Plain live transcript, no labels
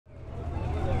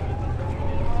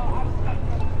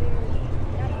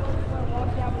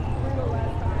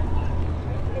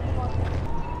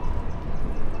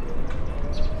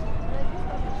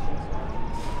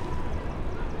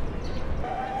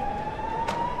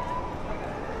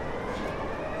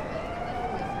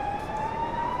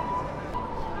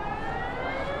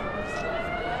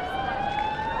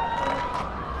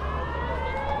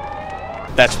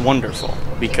that's wonderful,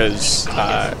 because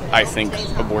I think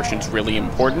abortion's really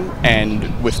important,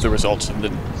 and with the results of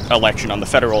the election on the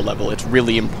federal level, it's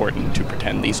really important to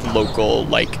pretend these local,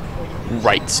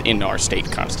 rights in our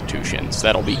state constitutions.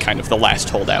 That'll be kind of the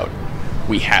last holdout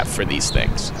we have for these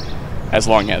things, as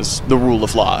long as the rule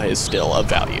of law is still of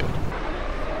value.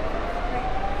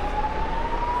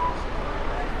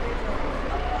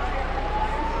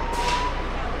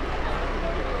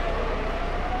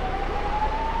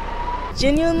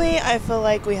 Genuinely, I feel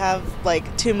like we have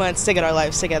 2 months to get our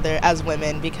lives together as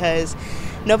women, because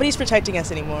nobody's protecting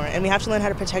us anymore, and we have to learn how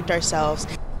to protect ourselves.